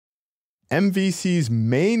MVC's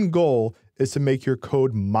main goal is to make your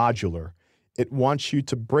code modular. It wants you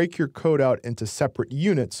to break your code out into separate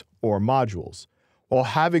units or modules, while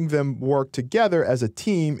having them work together as a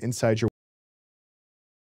team inside your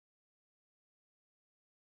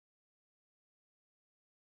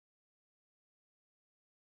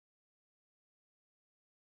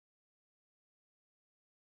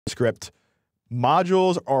script.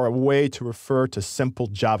 Modules are a way to refer to simple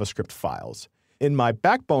JavaScript files. In my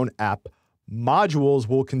Backbone app, modules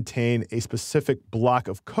will contain a specific block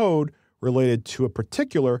of code related to a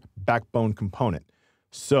particular Backbone component.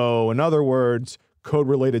 So, in other words, code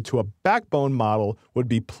related to a Backbone model would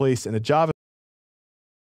be placed in a JavaScript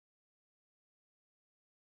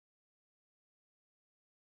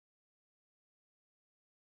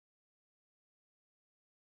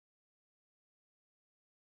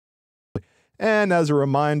And as a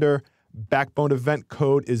reminder, Backbone event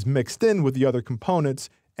code is mixed in with the other components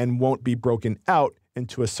and won't be broken out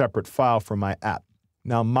into a separate file for my app.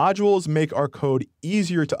 Now, modules make our code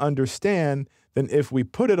easier to understand than if we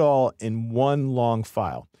put it all in one long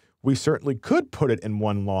file. We certainly could put it in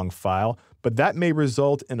one long file, but that may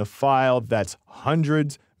result in a file that's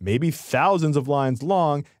hundreds, maybe thousands of lines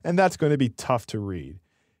long, and that's going to be tough to read.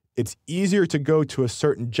 It's easier to go to a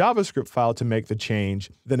certain JavaScript file to make the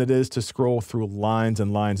change than it is to scroll through lines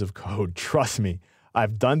and lines of code. Trust me,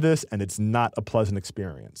 I've done this and it's not a pleasant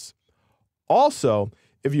experience. Also,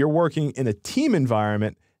 if you're working in a team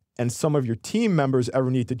environment and some of your team members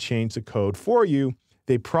ever need to change the code for you,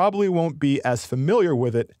 they probably won't be as familiar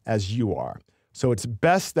with it as you are. So it's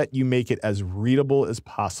best that you make it as readable as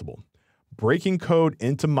possible. Breaking code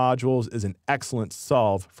into modules is an excellent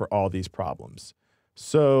solve for all these problems.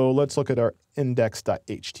 So let's look at our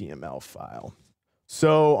index.html file.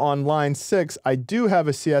 So on line 6, I do have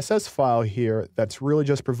a CSS file here that's really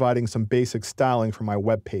just providing some basic styling for my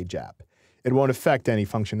web page app. It won't affect any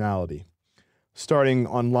functionality. Starting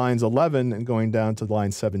on lines 11 and going down to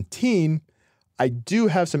line 17, I do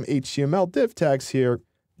have some HTML div tags here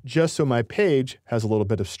just so my page has a little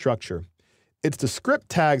bit of structure. It's the script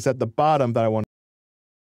tags at the bottom that I want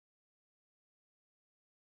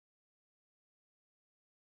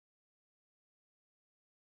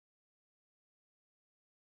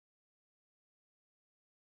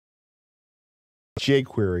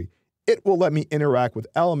jQuery. It will let me interact with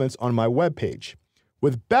elements on my web page.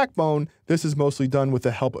 With Backbone, this is mostly done with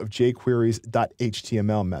the help of jQuery's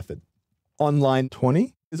 .html method. On line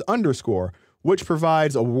 20 is underscore, which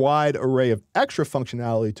provides a wide array of extra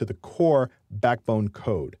functionality to the core Backbone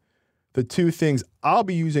code. The two things I'll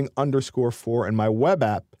be using underscore for in my web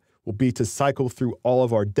app will be to cycle through all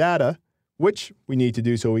of our data, which we need to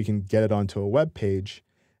do so we can get it onto a web page,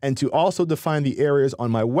 and to also define the areas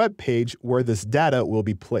on my web page where this data will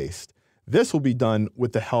be placed. This will be done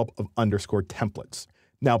with the help of underscore templates.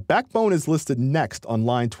 Now, Backbone is listed next on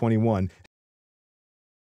line 21.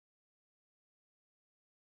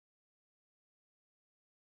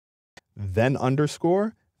 Then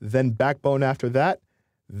underscore, then Backbone after that.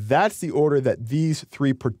 That's the order that these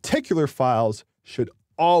three particular files should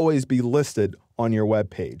always be listed on your web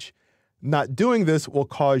page. Not doing this will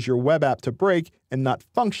cause your web app to break and not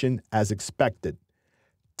function as expected.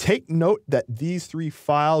 Take note that these three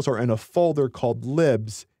files are in a folder called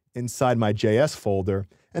libs inside my JS folder,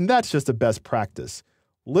 and that's just a best practice.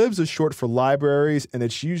 Libs is short for libraries, and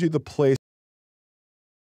it's usually the place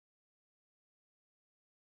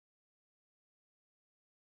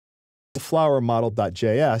flower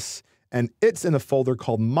model.js, and it's in a folder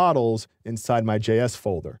called models inside my JS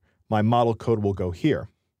folder. My model code will go here.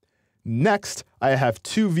 Next, I have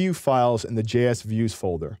two view files in the JS views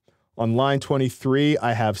folder. On line 23,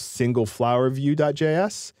 I have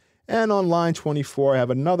singleflowerview.js, and on line 24, I have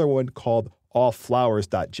another one called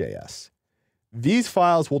allflowers.js. These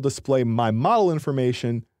files will display my model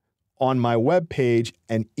information on my web page,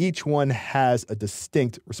 and each one has a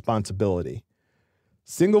distinct responsibility.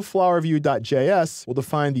 Singleflowerview.js will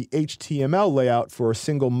define the HTML layout for a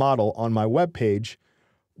single model on my web page,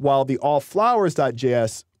 while the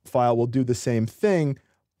allflowers.js file will do the same thing,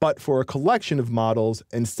 but for a collection of models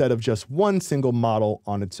instead of just one single model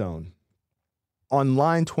on its own. On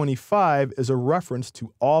line 25 is a reference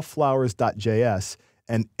to allflowers.js,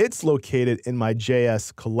 and it's located in my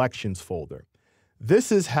JS collections folder.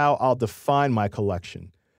 This is how I'll define my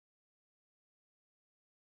collection.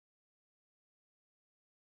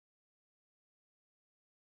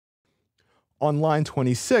 On line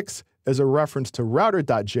 26 is a reference to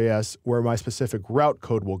router.js where my specific route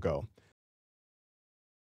code will go.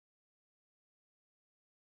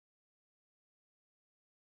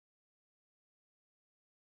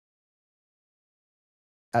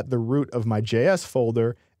 at the root of my JS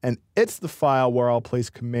folder, and it's the file where I'll place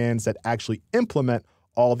commands that actually implement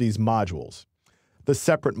all these modules. The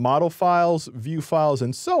separate model files, view files,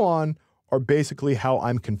 and so on are basically how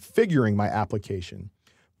I'm configuring my application.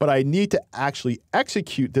 But I need to actually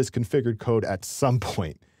execute this configured code at some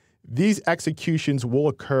point. These executions will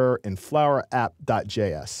occur in Flower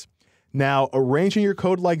app.js. Now, arranging your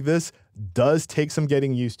code like this does take some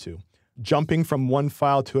getting used to. Jumping from one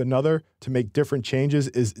file to another to make different changes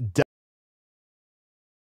is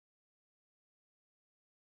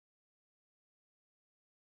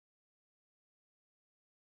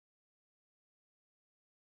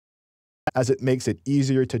as it makes it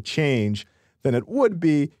easier to change than it would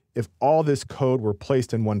be if all this code were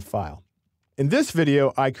placed in one file. In this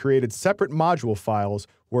video, I created separate module files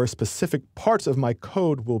where specific parts of my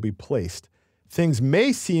code will be placed. Things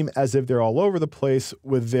may seem as if they're all over the place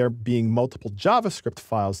with there being multiple JavaScript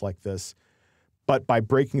files like this, but by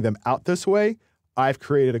breaking them out this way, I've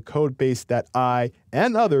created a code base that I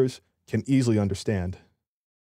and others can easily understand.